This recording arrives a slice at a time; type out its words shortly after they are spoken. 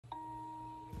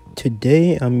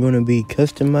Today I'm going to be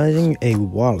customizing a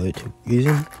wallet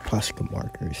using posca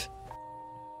markers.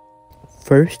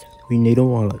 First, we need a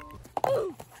wallet.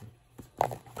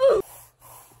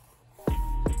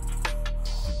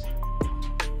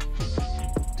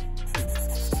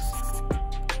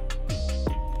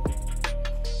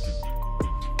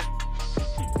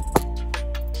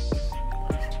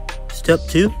 Step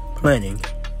 2, planning.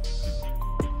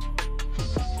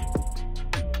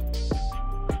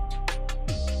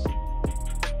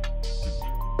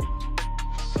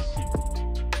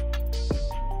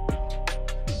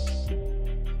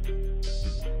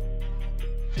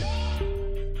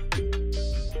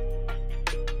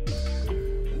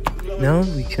 Now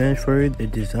we transfer the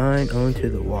design onto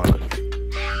the wallet.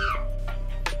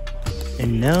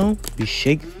 And now we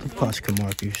shake the posca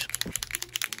markers.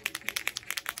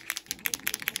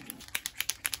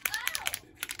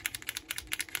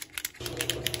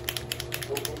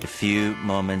 A few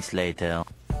moments later.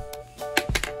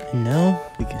 And now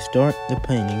we can start the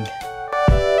painting.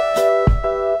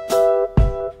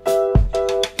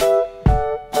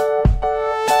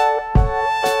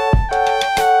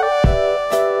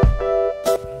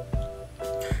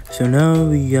 So now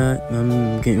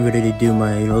I'm getting ready to do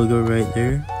my logo right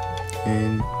there.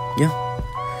 And yeah,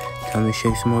 time to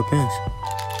shake some more pens.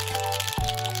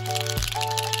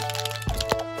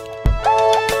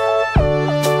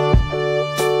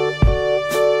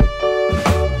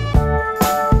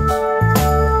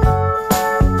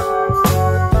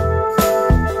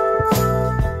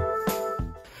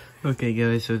 Okay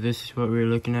guys, so this is what we're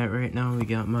looking at right now. We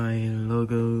got my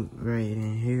logo right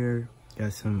in here.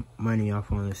 Got some money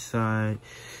off on the side.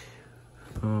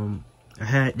 I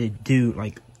had to do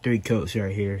like 3 coats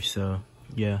right here, so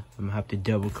yeah, I'm gonna have to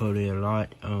double coat it a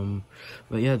lot.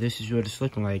 But yeah, this is what it's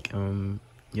looking like.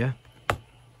 Yeah.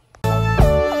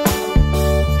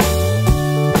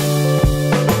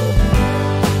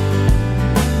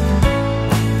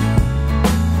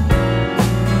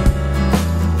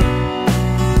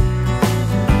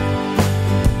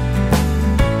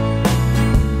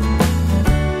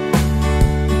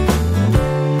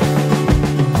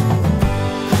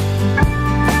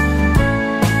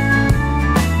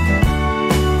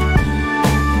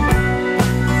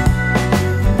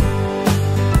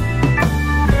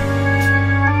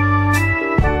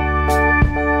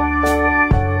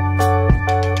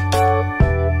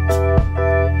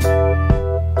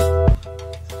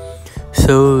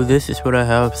 So this is what I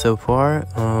have so far.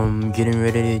 Getting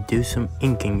ready to do some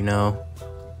inking now.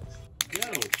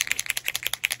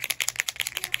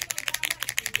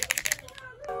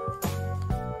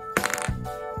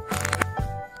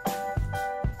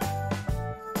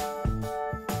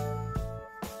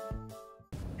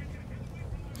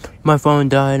 My phone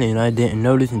died and I didn't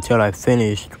notice until I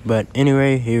finished. But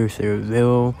anyway, here's the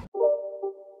reveal.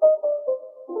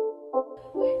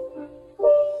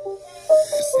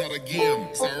 It's not a game,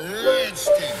 it's a rich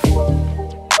thing.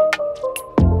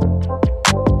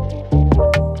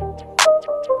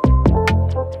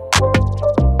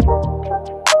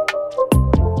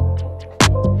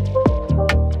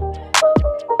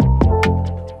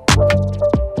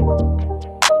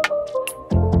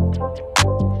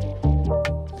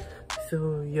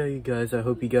 So yeah, you guys, I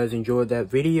hope you guys enjoyed that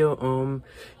video.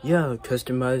 Yeah,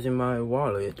 customizing my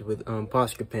wallet with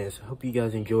posca pens. I hope you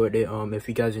guys enjoyed it. If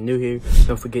you guys are new here,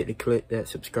 don't forget to click that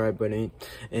subscribe button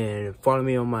and follow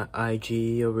me on my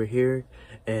IG over here.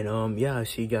 And yeah, I'll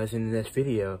see you guys in the next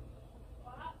video.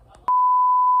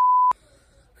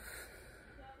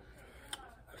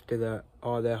 After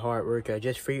all that hard work, I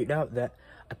just figured out that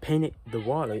I painted the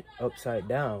wallet upside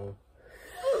down.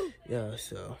 Yeah,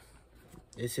 so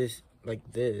this is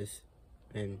like this,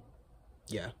 and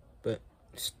yeah, but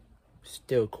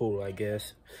still cool, I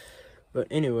guess. But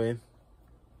anyway,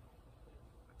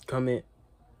 comment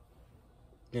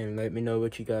and let me know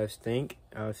what you guys think.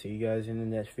 I'll see you guys in the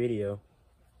next video.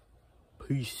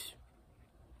 Peace.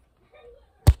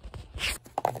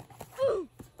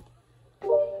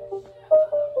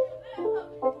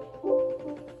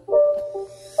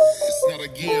 It's not a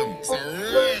game, it's a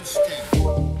rich thing.